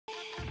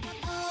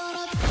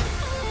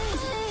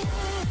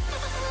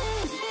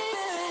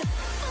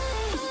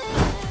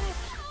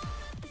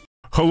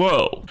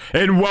Hello,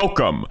 and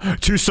welcome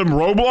to some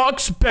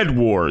Roblox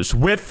Bedwars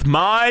with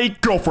my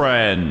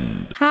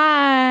girlfriend.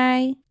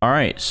 Hi.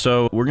 Alright,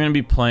 so we're gonna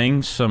be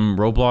playing some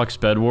Roblox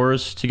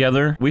Bedwars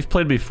together. We've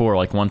played before,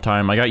 like one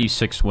time. I got you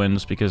 6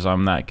 wins because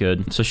I'm that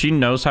good. So she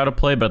knows how to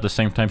play, but at the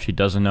same time she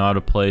doesn't know how to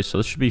play, so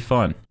this should be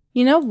fun.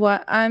 You know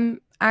what? I'm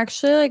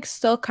actually like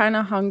still kind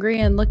of hungry,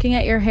 and looking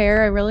at your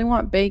hair, I really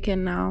want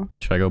bacon now.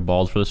 Should I go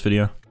bald for this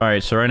video?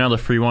 Alright, so right now the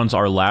free ones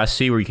are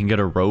Lassie, where you can get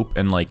a rope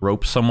and like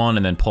rope someone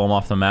and then pull them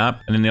off the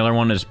map. And then the other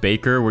one is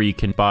Baker, where you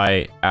can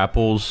buy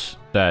apples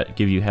that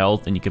give you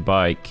health, and you can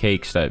buy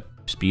cakes that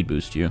speed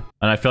boost you.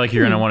 And I feel like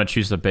you're gonna want to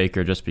choose the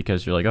Baker just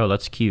because you're like, oh,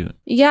 that's cute.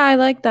 Yeah, I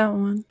like that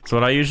one. So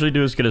what I usually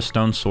do is get a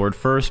stone sword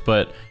first,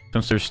 but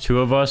since there's 2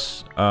 of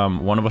us,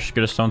 one of us should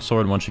get a stone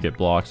sword, one should get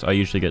blocks. I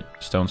usually get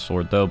stone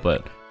sword though,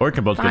 but or we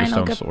can both get a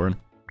stone sword.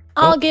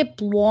 I'll get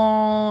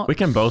blocks. We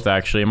can both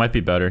actually. It might be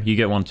better. You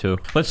get one too.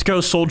 Let's go,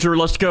 soldier.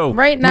 Let's go.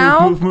 Right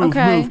now?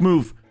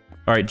 Move.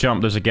 All right,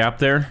 jump. There's a gap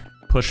there.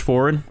 Push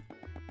forward.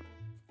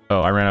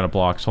 Oh, I ran out of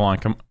blocks. Hold on.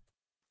 Come.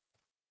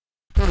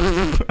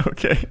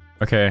 Okay.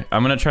 Okay.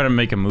 I'm gonna try to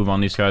make a move on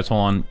these guys.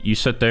 Hold on. You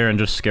sit there and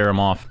just scare them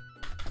off.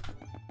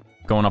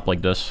 Going up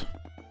like this.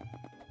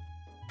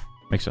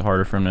 Makes it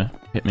harder for him to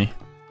hit me.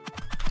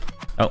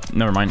 Oh,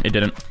 never mind. It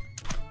didn't.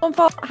 Don't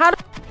fall. How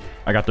do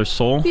I got their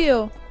soul.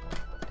 you?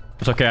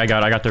 It's okay, I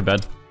got their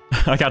bed.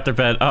 I got their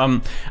bed. I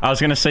was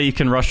gonna say you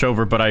can rush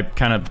over, but I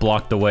kind of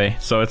blocked the way,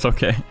 so it's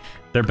okay.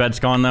 Their bed's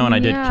gone though, and I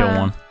did kill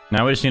one.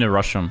 Now we just need to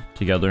rush them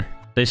together.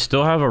 They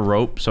still have a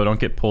rope, so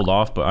don't get pulled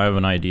off, but I have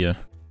an idea.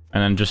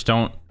 And then just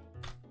don't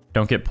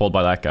get pulled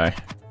by that guy.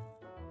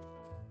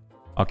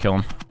 I'll kill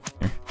him.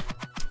 Here.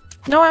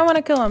 No, I want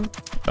to kill him.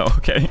 Oh,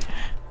 okay.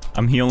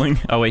 I'm healing.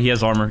 Oh wait, he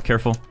has armor.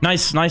 Careful.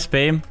 Nice,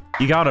 babe.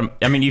 You got him.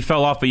 I mean, you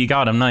fell off, but you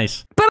got him.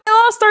 Nice. But I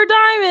lost our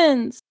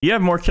diamonds. You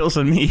have more kills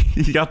than me.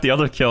 You got the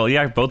other kill. You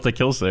got both the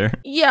kills there.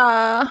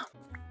 Yeah.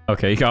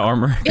 Okay, you got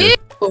armor. Ew.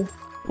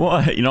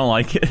 What? You don't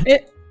like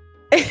it?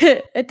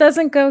 It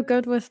doesn't go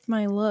good with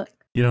my look.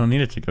 You don't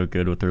need it to go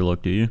good with their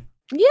look, do you?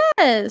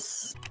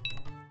 Yes.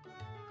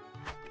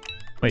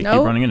 Wait, keep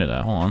running into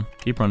that. Hold on.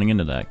 Keep running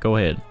into that. Go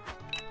ahead.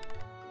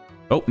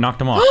 Oh,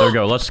 knocked him off. There we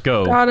go. Let's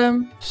go. Got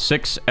him.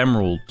 6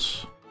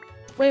 emeralds.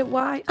 Wait,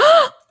 why?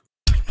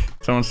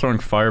 Someone's throwing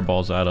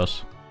fireballs at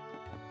us.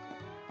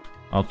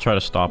 I'll try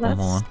to stop him.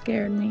 Hold on. That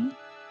scared me.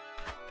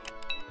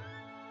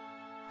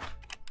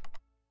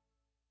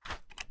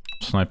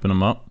 Sniping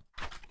him up.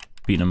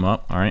 Beating him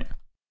up. Alright.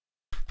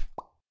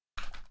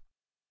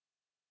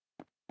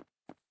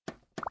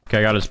 Okay,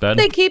 I got his bed.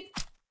 They keep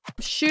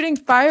shooting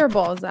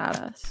fireballs at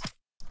us.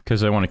 Because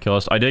they want to kill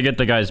us. I did get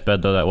the guy's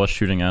bed, though, that was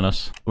shooting at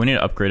us. We need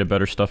to upgrade a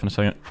better stuff in a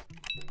second.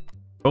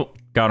 Oh,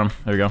 got him.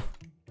 There we go.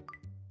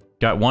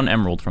 Got 1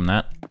 emerald from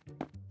that.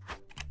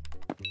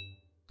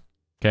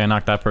 Okay, I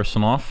knocked that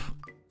person off.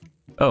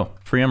 Oh,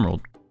 free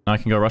emerald. Now I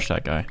can go rush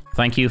that guy.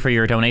 Thank you for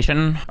your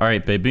donation. All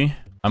right, baby.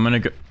 I'm gonna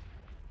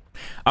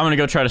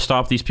go try to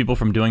stop these people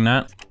from doing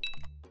that.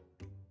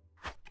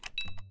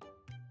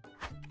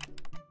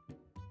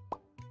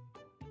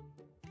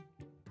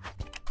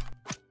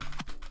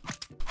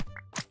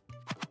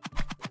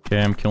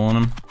 Okay, I'm killing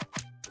him.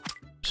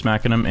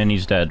 Smacking him, and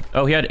he's dead.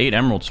 Oh, he had 8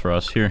 emeralds for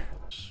us. Here.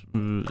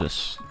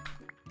 This.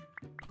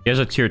 He has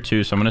a tier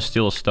 2, so I'm gonna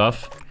steal his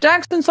stuff.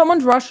 Jackson,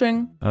 someone's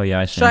rushing. Oh, yeah,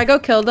 I see. Should I go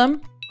kill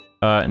them?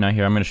 No,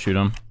 here, I'm gonna shoot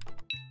him.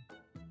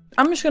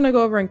 I'm just gonna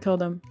go over and kill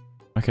them.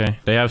 Okay,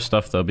 they have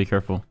stuff, though. Be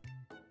careful.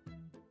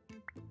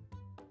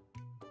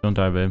 Don't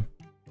die, babe.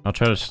 I'll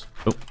try to...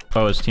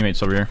 Oh, his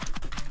teammate's over here.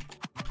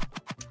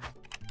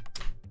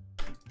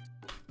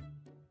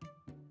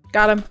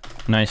 Got him.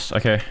 Nice.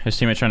 Okay, his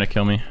teammate's trying to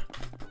kill me.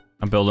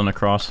 I'm building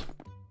across.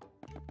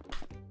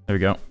 There we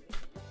go.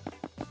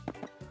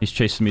 He's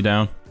chasing me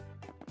down.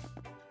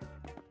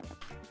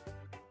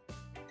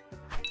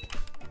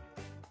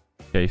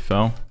 Okay, he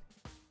fell.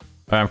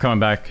 Alright, I'm coming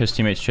back. His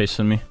teammate's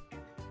chasing me.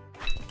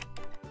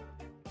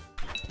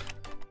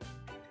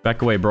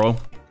 Back away, bro.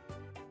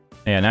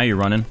 Yeah, now you're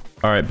running.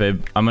 Alright,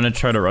 babe. I'm gonna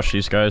try to rush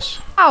these guys.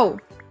 Ow!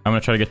 I'm gonna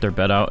try to get their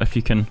bed out if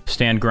you can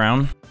stand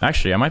ground.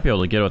 Actually, I might be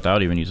able to get it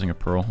without even using a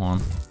pearl. Hold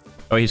on.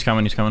 Oh, he's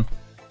coming. He's coming.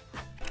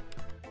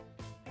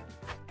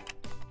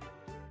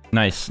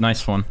 Nice.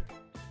 Nice one.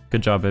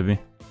 Good job, baby.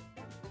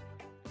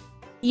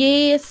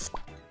 Yes.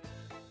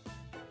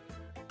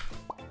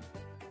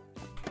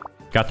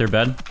 Got their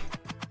bed.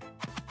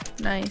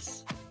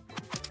 Nice.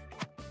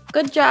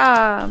 Good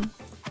job.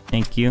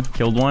 Thank you.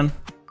 Killed one.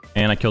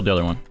 And I killed the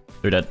other one.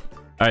 They're dead.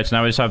 Alright, so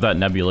now we just have that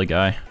nebula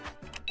guy.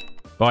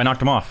 Oh, I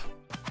knocked him off.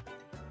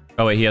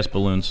 Oh, wait, he has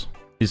balloons.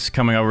 He's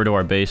coming over to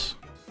our base.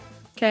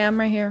 Okay, I'm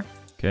right here.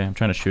 Okay, I'm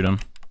trying to shoot him.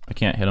 I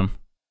can't hit him.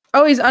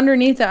 Oh, he's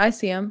underneath it. I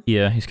see him.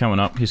 Yeah, he's coming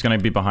up. He's gonna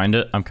be behind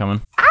it. I'm coming.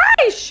 Ah,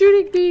 he's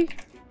shooting me.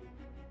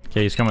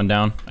 Okay, he's coming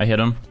down. I hit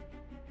him.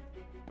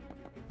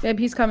 Babe,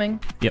 he's coming.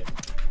 Yep.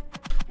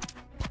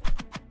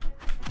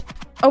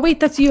 Oh, wait,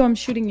 that's you. I'm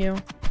shooting you.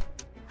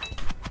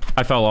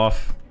 I fell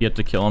off. You have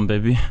to kill him,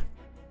 baby.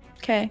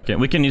 Okay. Okay,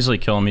 we can easily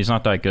kill him. He's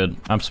not that good.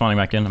 I'm spawning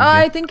back in.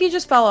 I think he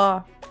just fell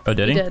off. Oh,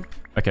 did he? He did.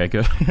 Okay,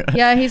 good.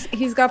 Yeah,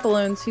 he's got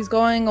balloons. He's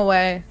going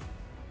away.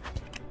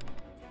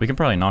 We can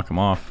probably knock him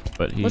off,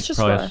 but he Let's just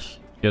probably rush.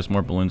 he has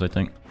more balloons, I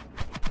think.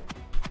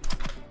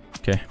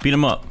 Okay, beat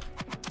him up.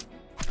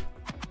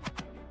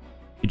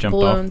 He jumped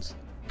Balloons. off.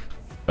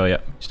 Oh yeah,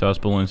 he still has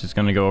balloons. He's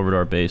gonna go over to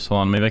our base.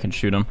 Hold on, maybe I can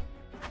shoot him.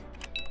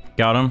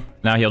 Got him.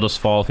 Now he'll just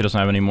fall if he doesn't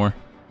have any more.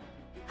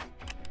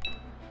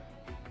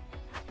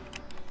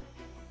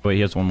 Wait,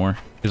 he has one more.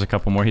 He has a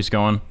couple more. He's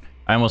going.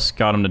 I almost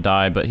got him to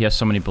die, but he has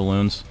so many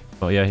balloons.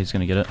 Oh yeah, he's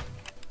gonna get it.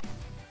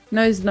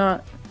 No, he's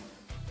not.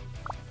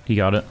 He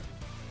got it.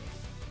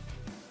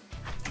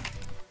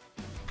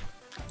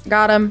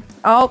 Got him.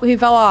 Oh, he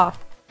fell off.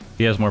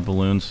 He has more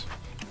balloons.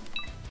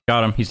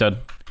 Got him. He's dead.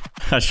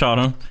 I shot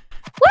him.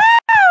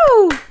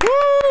 Woo!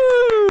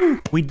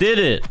 Woo! We did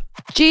it.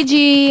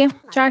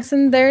 GG.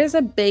 Jackson, there is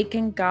a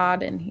bacon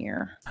god in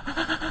here.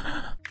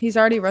 He's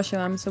already rushing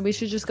them, so we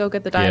should just go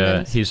get the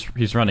diamonds. Yeah,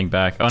 he's running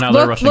back. Oh, now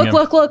they're rushing him.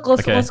 Look.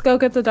 Let's go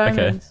get the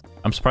diamonds. Okay.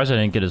 I'm surprised I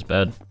didn't get his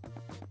bed.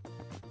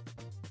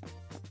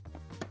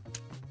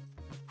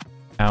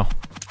 Ow.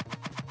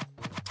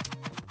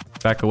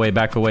 Back away,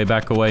 back away,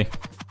 back away.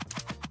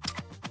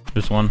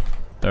 Just one.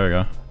 There we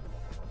go.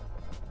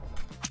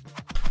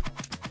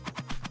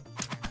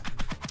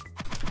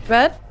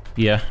 Bed?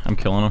 Yeah, I'm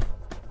killing them.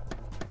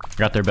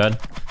 Got their bed.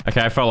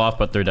 Okay, I fell off,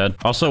 but they're dead.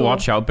 Also, cool.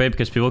 Watch out, babe,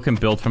 because people can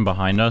build from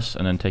behind us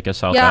and then take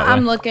us out yeah, that way.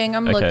 I'm looking.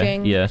 I'm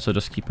looking. Yeah, so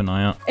just keep an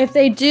eye out. If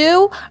they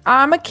do,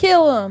 I'ma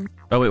kill them.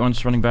 Oh, wait,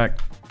 one's running back.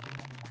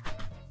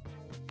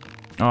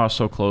 Oh,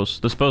 so close.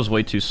 This bow's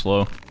way too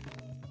slow.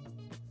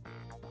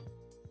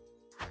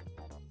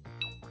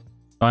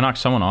 Oh, I knocked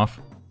someone off.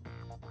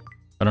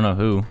 I don't know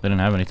who. They didn't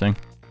have anything.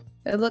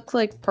 It looks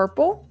like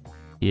purple.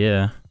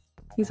 Yeah.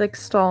 He's like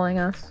stalling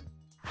us.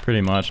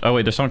 Pretty much. Oh,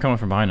 wait, there's someone coming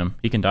from behind him.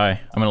 He can die.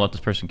 I'm gonna let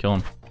this person kill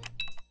him.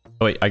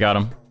 Oh, wait, I got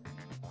him.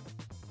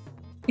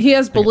 He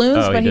has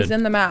balloons, Oh, but he he's did.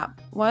 in the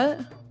map. What?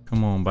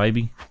 Come on,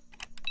 baby.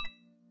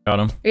 Got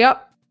him.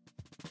 Yep.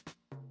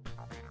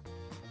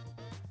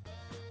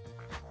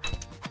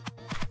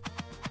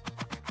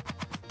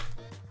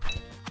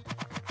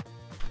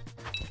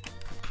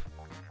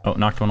 Oh,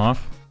 knocked one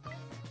off.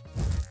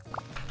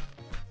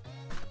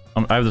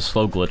 I have the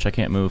slow glitch. I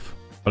can't move,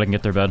 but I can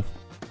get their bed.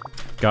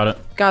 Got it.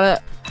 Got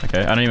it.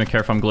 Okay, I don't even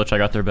care if I'm glitched. I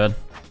got their bed.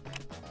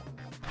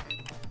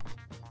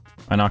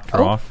 I knocked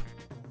her off.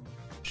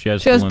 She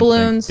has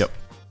balloons. Yep.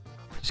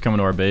 She's coming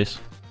to our base.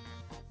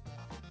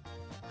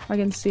 I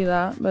can see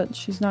that, but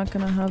she's not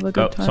gonna have a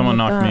good time. Someone with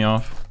knocked that. me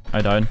off.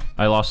 I died.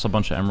 I lost a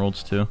bunch of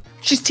emeralds too.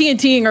 She's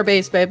TNTing our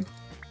base, babe.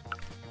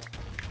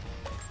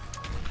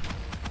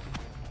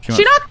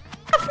 She knocked off.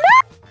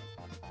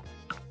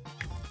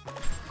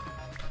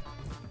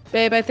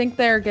 Babe, I think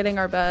they're getting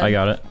our bed. I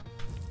got it.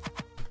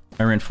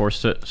 I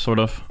reinforced it, sort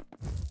of.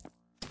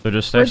 They have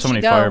Where'd so she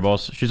many go?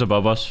 fireballs. She's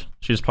above us.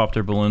 She just popped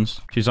her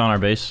balloons. She's on our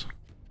base.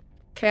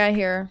 Okay, I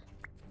hear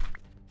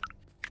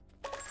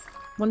her.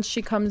 Once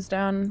she comes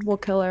down, we'll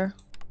kill her.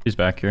 She's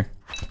back here.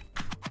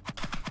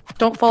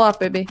 Don't fall off,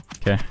 baby.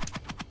 Okay.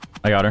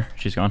 I got her.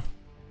 She's gone.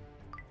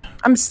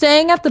 I'm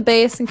staying at the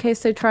base in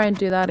case they try and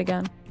do that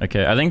again.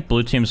 Okay, I think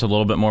blue team's a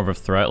little bit more of a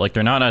threat. Like,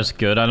 they're not as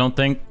good, I don't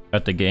think,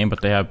 at the game,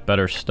 but they have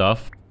better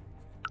stuff.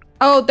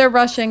 Oh, they're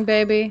rushing,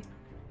 baby.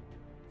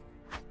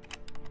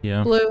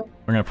 Yeah. Blue.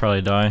 We're gonna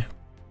probably die.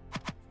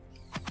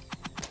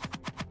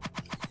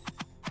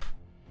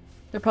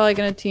 They're probably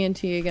gonna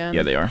TNT again.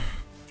 Yeah, they are.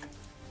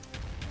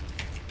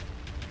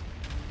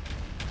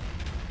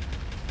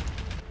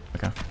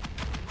 Okay.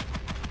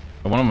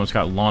 But one of them just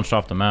got launched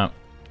off the map.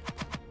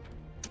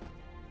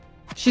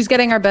 She's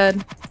getting our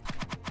bed.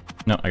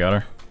 No, I got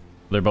her.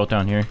 They're both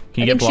down here.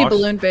 Can I you get think she blocks?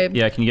 ballooned, babe.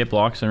 Yeah, can you get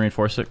blocks and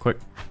reinforce it quick?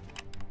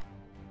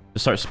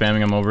 Just start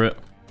spamming them over it.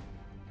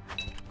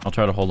 I'll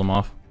try to hold them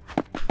off.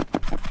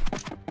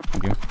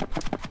 Thank you.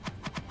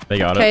 They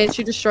got it. Okay,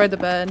 she destroyed the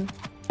bed.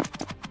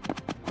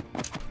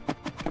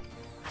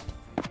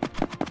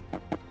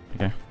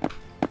 Okay.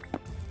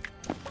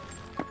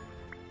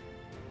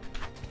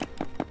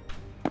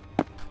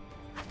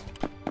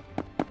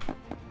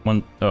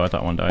 One, oh, I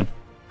thought one died.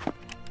 I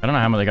don't know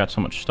how they got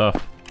so much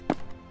stuff.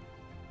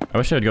 I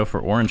wish I would go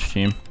for orange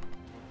team.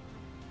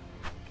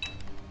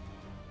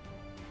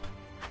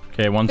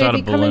 Okay, one's out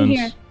of Baby, come in balloons.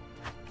 here.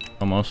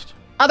 Almost.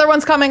 Other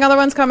one's coming, other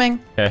one's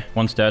coming. Okay,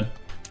 one's dead.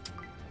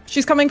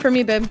 She's coming for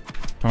me, babe.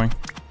 Coming.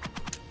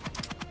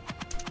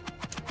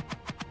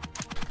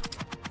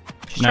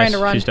 She's trying to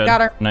run. She's dead.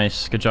 Got her.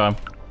 Nice, good job.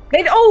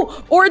 Hey,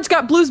 oh, orange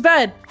got blue's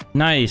bed.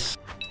 Nice.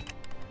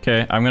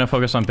 Okay, I'm gonna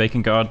focus on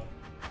Bacon God.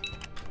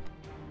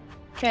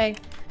 Okay,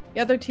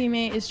 the other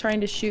teammate is trying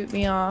to shoot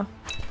me off.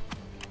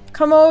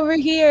 Come over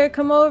here,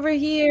 come over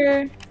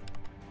here.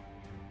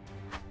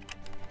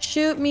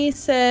 Shoot me,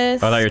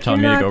 sis. I thought you were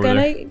telling me to go over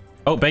there.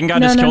 Oh, Bacon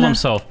God just killed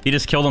himself. He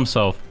just killed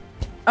himself.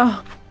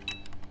 Oh.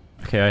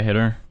 Okay, I hit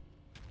her.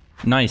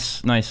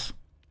 Nice, nice.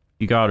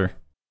 You got her.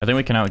 I think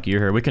we can outgear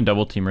her. We can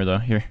double team her though.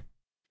 Here.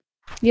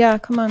 Yeah,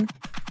 come on.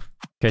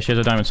 Okay, she has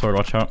a diamond sword.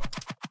 Watch out.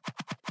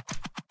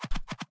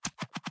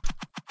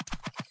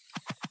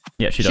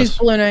 Yeah, she does. She's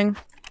ballooning.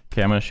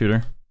 Okay, I'm gonna shoot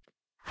her.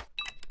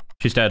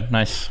 She's dead.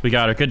 Nice. We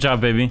got her. Good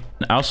job, baby.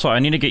 Also, I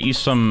need to get you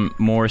some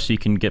more so you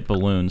can get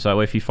balloons. That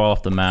way, if you fall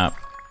off the map,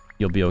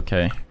 you'll be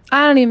okay.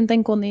 I don't even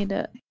think we'll need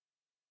it.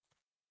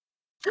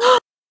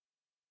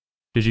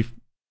 Did you?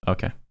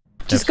 Okay.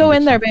 Just go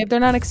in there, babe. They're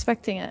not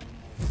expecting it.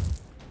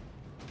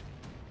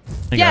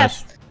 Hey,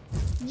 yes. Guys.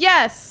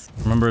 Yes.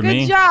 Remember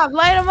me? Good job.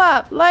 Light them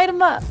up. Light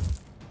them up.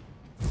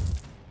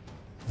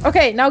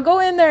 Okay, now go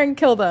in there and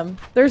kill them.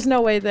 There's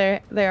no way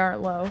they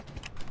aren't low.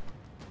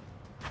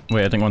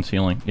 Wait, I think one's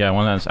healing. Yeah,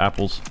 one has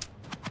apples.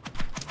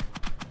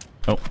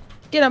 Oh.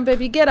 Get him,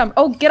 baby. Get him.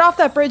 Oh, get off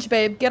that bridge,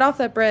 babe. Get off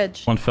that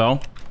bridge. One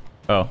fell.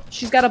 Oh.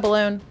 She's got a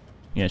balloon.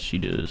 Yeah, she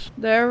does.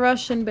 They're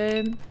rushing,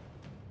 babe.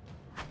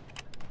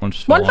 One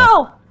just fell. One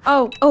fell.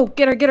 Oh,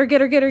 get her, get her,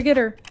 get her, get her, get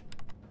her.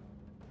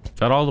 Is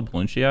that all the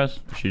balloons she has?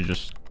 Or she's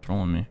just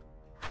trolling me.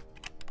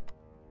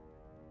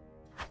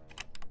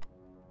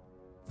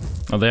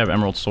 Oh, they have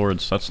emerald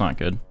swords. That's not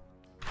good.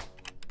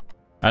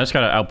 I just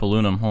gotta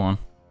out-balloon them. Hold on.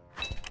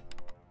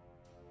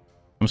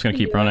 I'm just gonna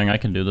keep running. I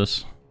can do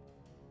this.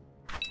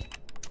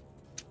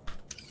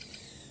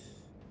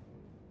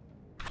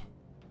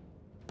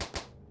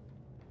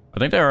 I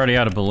think they're already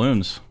out of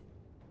balloons.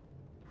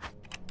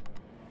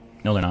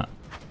 No, they're not.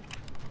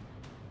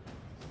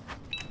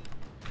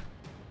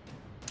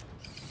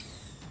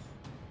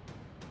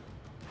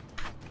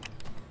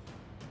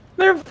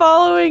 They're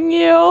following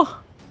you.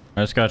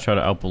 I just gotta try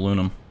to out-balloon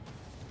them.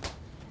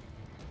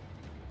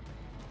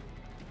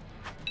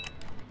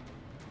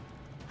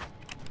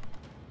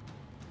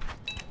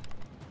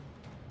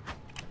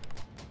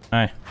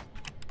 Hi.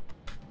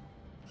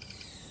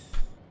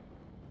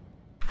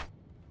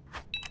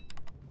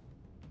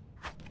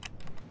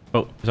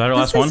 Oh, is that our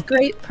last one? This is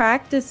great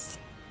practice.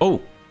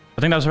 Oh,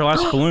 I think that was her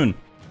last balloon.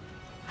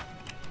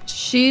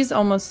 She's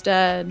almost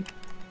dead.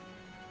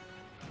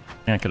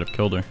 Yeah, I could have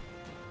killed her.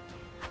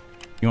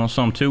 You want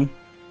some too?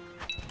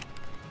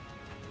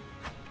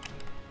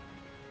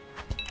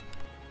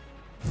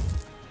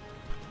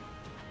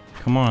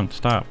 Come on,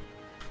 stop.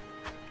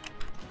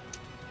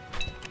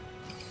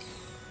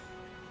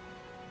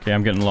 Okay,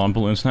 I'm getting low on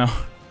balloons now.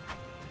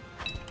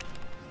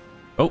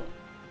 Oh.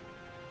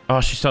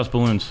 Oh, she still has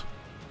balloons.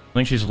 I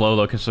think she's low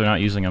though because they're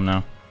not using them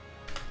now.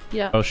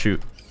 Yeah. Oh,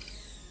 shoot.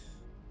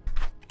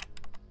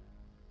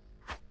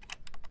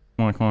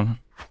 Come on, come on.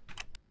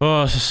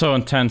 Oh, this is so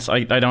intense.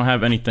 I don't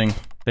have anything.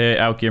 They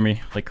outgear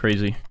me like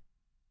crazy.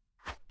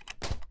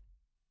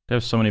 They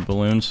have so many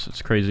balloons.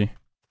 It's crazy.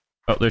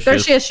 Oh, there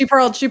she is. She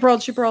pearled. She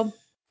pearled. She pearled.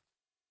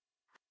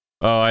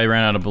 Oh, I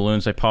ran out of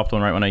balloons. I popped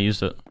one right when I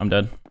used it. I'm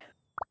dead.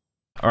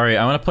 Alright,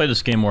 I want to play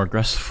this game more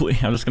aggressively.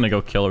 I'm just gonna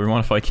go kill everyone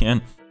if I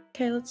can.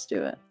 Okay, let's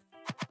do it.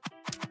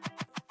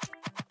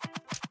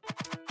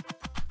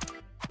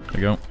 There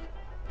we go.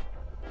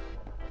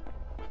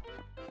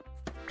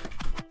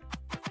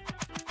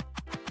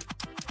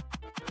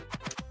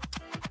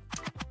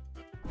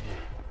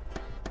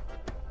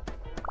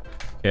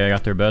 Okay, I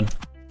got their bed.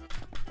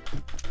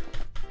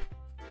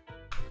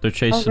 They're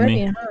chasing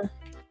me. Huh?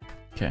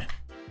 Okay.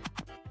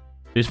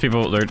 These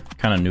people, they're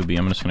kind of newbie.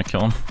 I'm just gonna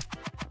kill them.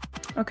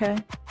 Okay.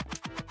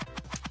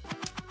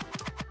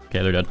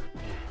 Okay, they're dead.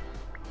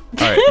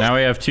 Alright, now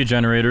we have 2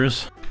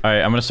 generators.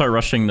 Alright, I'm gonna start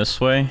rushing this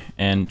way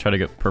and try to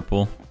get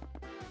purple.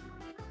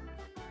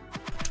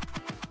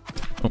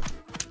 Oh.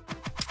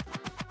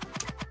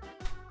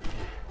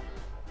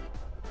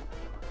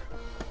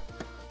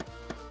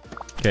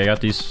 Okay, I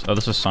got these. Oh,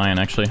 this is cyan,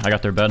 actually. I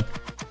got their bed.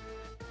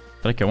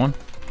 Did I kill one?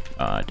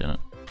 I didn't.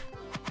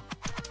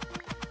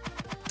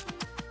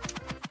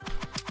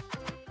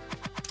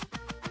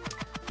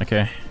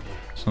 Okay.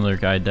 There's another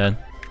guy dead.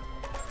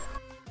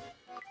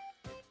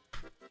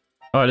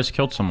 Oh, I just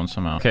killed someone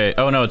somehow. Okay.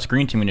 Oh, no, it's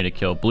green team we need to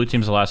kill. Blue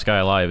team's the last guy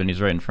alive, and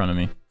he's right in front of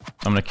me.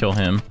 I'm gonna kill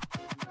him.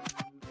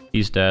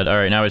 He's dead.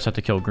 Alright, now we just have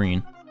to kill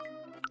green.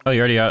 Oh, you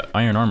already got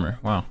iron armor.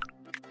 Wow.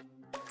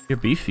 You're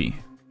beefy.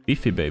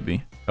 Beefy,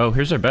 baby. Oh,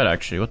 here's their bed,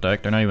 actually. What the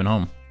heck? They're not even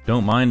home.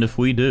 Don't mind if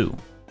we do.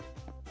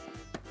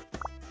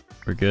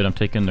 We're good. I'm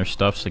taking their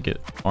stuffs to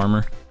get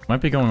armor.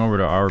 Might be going over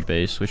to our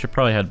base. We should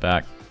probably head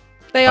back.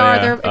 They are.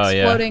 Yeah. They're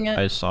exploding yeah. it.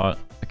 I saw it.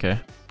 Okay.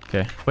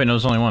 Okay. Wait, no,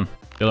 there's only one.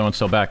 The other one's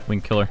still back. We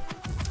can kill her.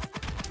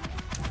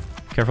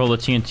 Careful of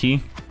the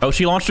TNT. Oh,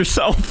 she launched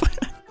herself.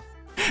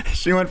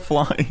 She went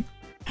flying.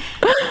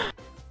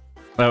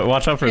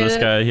 Watch out for this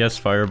guy. He has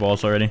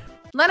fireballs already.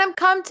 Let him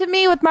come to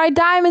me with my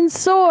diamond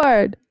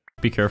sword.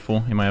 Be careful.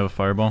 He might have a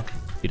fireball.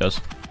 He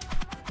does.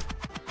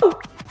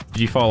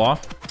 Did you fall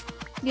off?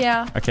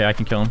 Yeah. Okay, I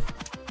can kill him.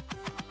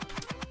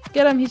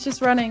 Get him. He's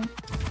just running.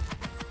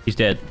 He's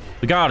dead.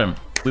 We got him.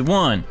 We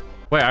won.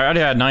 Wait, I already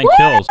had 9 Woo!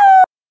 kills.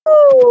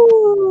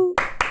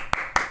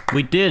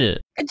 We did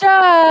it. Good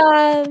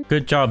job.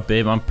 Good job,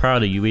 babe. I'm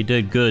proud of you. We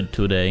did good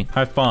today.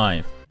 High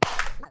five.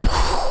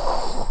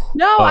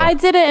 No, I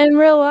did it in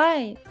real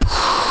life.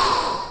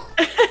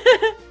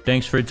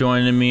 Thanks for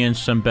joining me in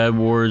some Bed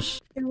Wars.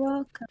 You're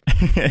welcome.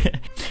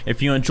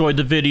 If you enjoyed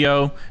the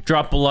video,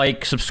 drop a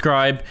like,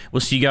 subscribe. We'll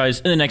see you guys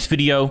in the next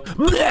video.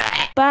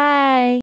 Bye.